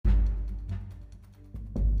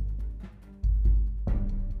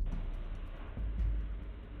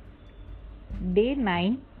Day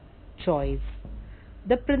 9, Choice.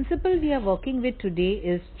 The principle we are working with today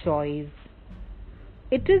is choice.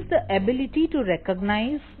 It is the ability to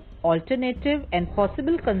recognize alternative and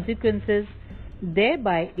possible consequences,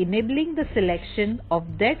 thereby enabling the selection of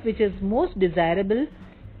that which is most desirable,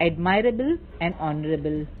 admirable and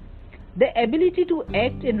honorable. The ability to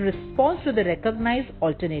act in response to the recognized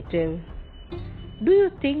alternative. Do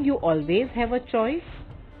you think you always have a choice?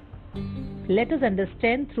 Let us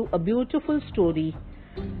understand through a beautiful story.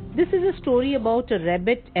 This is a story about a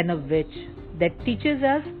rabbit and a witch that teaches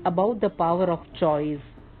us about the power of choice.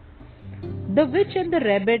 The witch and the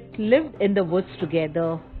rabbit lived in the woods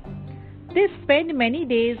together. They spent many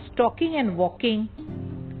days talking and walking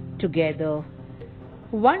together.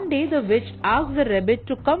 One day the witch asked the rabbit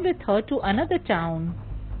to come with her to another town.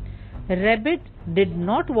 Rabbit did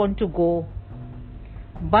not want to go,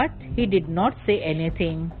 but he did not say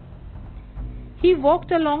anything. He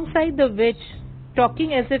walked alongside the witch,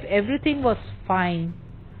 talking as if everything was fine.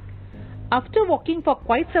 After walking for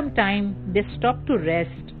quite some time, they stopped to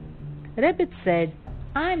rest. Rabbit said,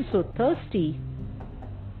 "I am so thirsty."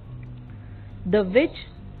 The witch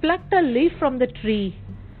plucked a leaf from the tree,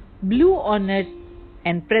 blew on it,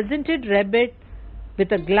 and presented Rabbit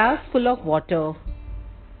with a glass full of water.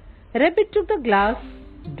 Rabbit took the glass,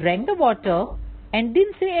 drank the water, and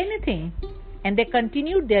didn't say anything, and they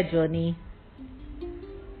continued their journey.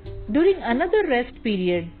 During another rest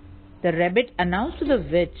period, the rabbit announced to the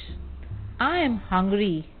witch, "I am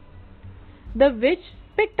hungry." The witch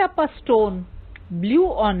picked up a stone, blew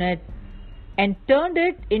on it, and turned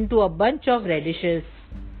it into a bunch of radishes.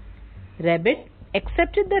 Rabbit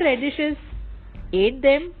accepted the radishes, ate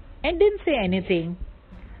them, and didn't say anything.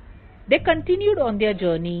 They continued on their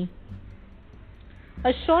journey.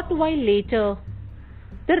 A short while later,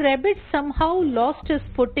 the rabbit somehow lost his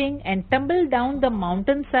footing and tumbled down the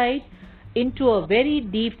mountainside into a very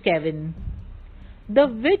deep cavern. The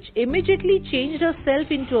witch immediately changed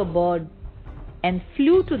herself into a bird and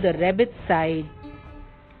flew to the rabbit's side.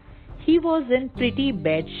 He was in pretty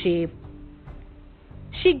bad shape.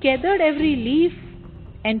 She gathered every leaf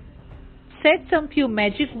and said some few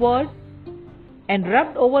magic words and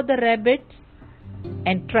rubbed over the rabbit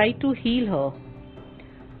and tried to heal her,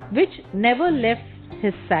 which never left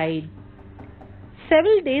his side.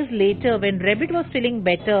 Several days later, when Rabbit was feeling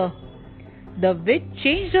better, the witch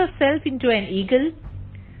changed herself into an eagle,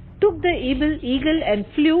 took the eagle and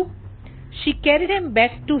flew. She carried him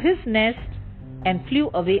back to his nest and flew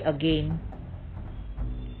away again.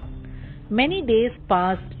 Many days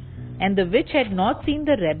passed and the witch had not seen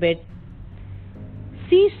the rabbit.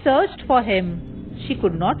 She searched for him. She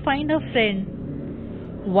could not find her friend.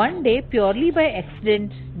 One day, purely by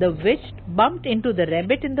accident, the witch bumped into the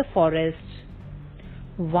rabbit in the forest.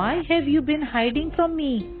 "Why have you been hiding from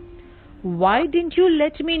me? Why didn't you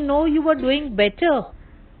let me know you were doing better?"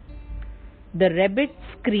 The rabbit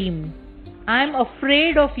screamed, "I am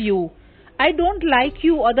afraid of you. I don't like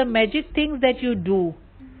you or the magic things that you do."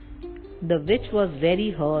 The witch was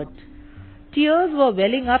very hurt. Tears were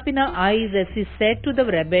welling up in her eyes as she said to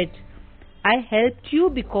the rabbit, "I helped you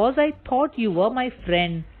because I thought you were my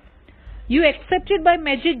friend. You accepted my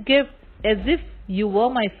magic gift as if you were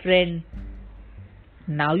my friend.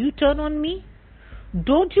 Now you turn on me?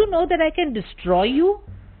 Don't you know that I can destroy you?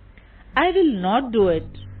 I will not do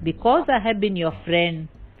it because I have been your friend.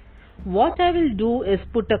 What I will do is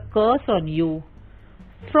put a curse on you.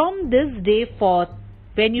 From this day forth,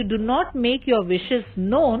 when you do not make your wishes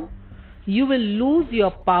known, you will lose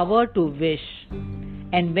your power to wish.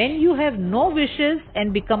 And when you have no wishes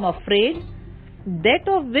and become afraid, that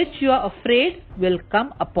of which you are afraid will come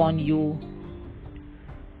upon you."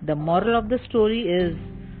 The moral of the story is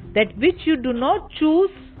that which you do not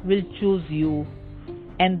choose will choose you,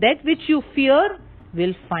 and that which you fear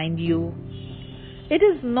will find you. It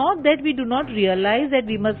is not that we do not realize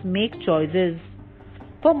that we must make choices.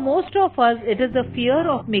 For most of us, it is the fear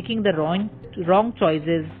of making the wrong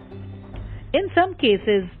choices. In some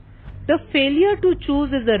cases, the failure to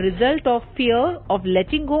choose is a result of fear of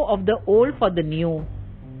letting go of the old for the new,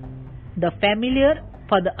 the familiar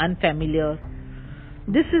for the unfamiliar.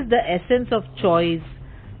 This is the essence of choice,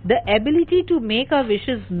 the ability to make our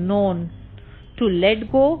wishes known, to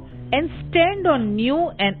let go and stand on new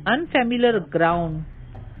and unfamiliar ground.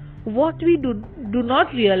 What we do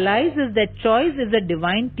not realize is that choice is a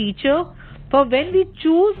divine teacher, for when we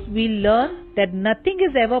choose, we learn that nothing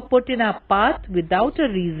is ever put in our path without a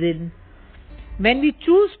reason. When we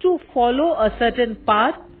choose to follow a certain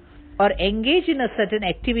path or engage in a certain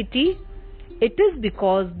activity, it is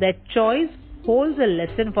because that choice holds a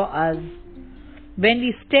lesson for us. When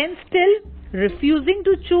we stand still, refusing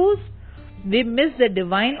to choose, we miss the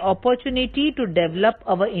divine opportunity to develop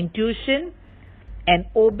our intuition and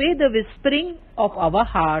obey the whispering of our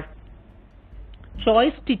heart.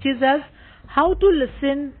 Choice teaches us how to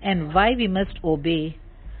listen and why we must obey.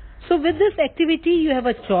 So with this activity, you have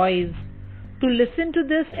a choice to listen to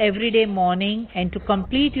this everyday morning and to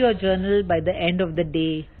complete your journal by the end of the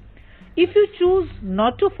day. If you choose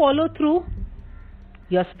not to follow through,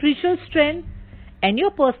 your spiritual strength and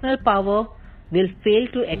your personal power will fail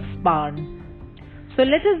to expand. So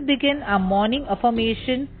let us begin our morning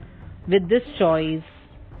affirmation with this choice.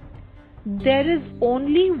 There is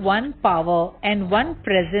only one power and one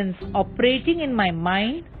presence operating in my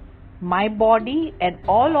mind, my body, and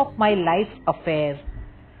all of my life's affairs.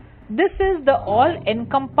 This is the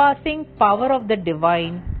all-encompassing power of the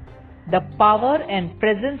divine, the power and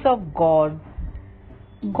presence of God.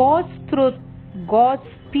 God's truth, God's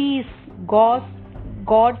peace, God's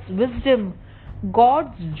wisdom,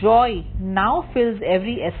 God's joy now fills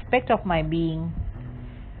every aspect of my being.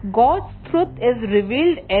 God's truth is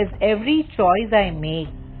revealed as every choice I make.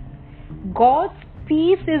 God's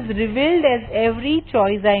peace is revealed as every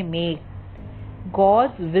choice I make.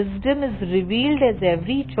 God's wisdom is revealed as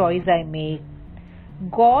every choice I make.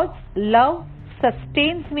 God's love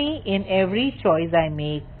sustains me in every choice I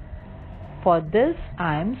make. For this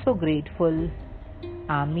I am so grateful.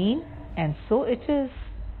 Amen. And so it is.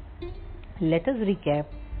 Let us recap.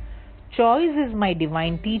 Choice is my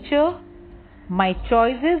divine teacher. My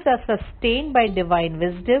choices are sustained by divine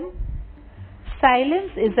wisdom.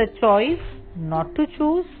 Silence is a choice not to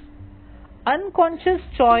choose. Unconscious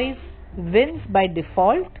choice wins by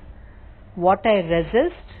default. What I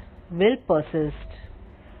resist will persist.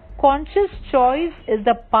 Conscious choice is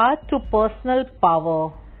the path to personal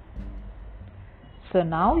power. So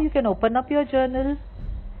now you can open up your journal.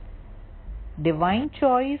 Divine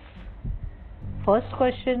choice. First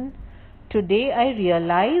question. Today I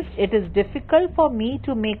realized it is difficult for me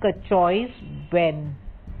to make a choice when.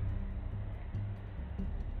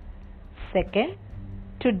 Second,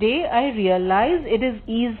 today I realized it is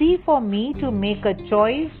easy for me to make a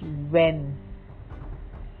choice when.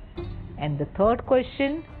 And the third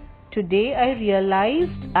question, today I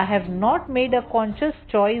realized I have not made a conscious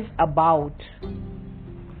choice about.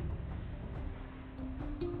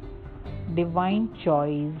 Divine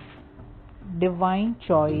choice, divine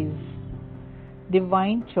choice,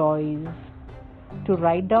 divine choice. To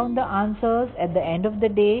write down the answers at the end of the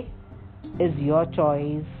day is your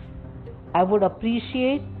choice. I would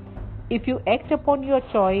appreciate if you act upon your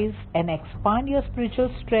choice and expand your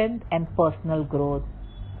spiritual strength and personal growth.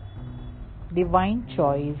 Divine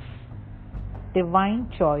choice, divine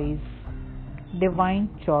choice, divine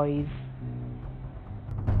choice.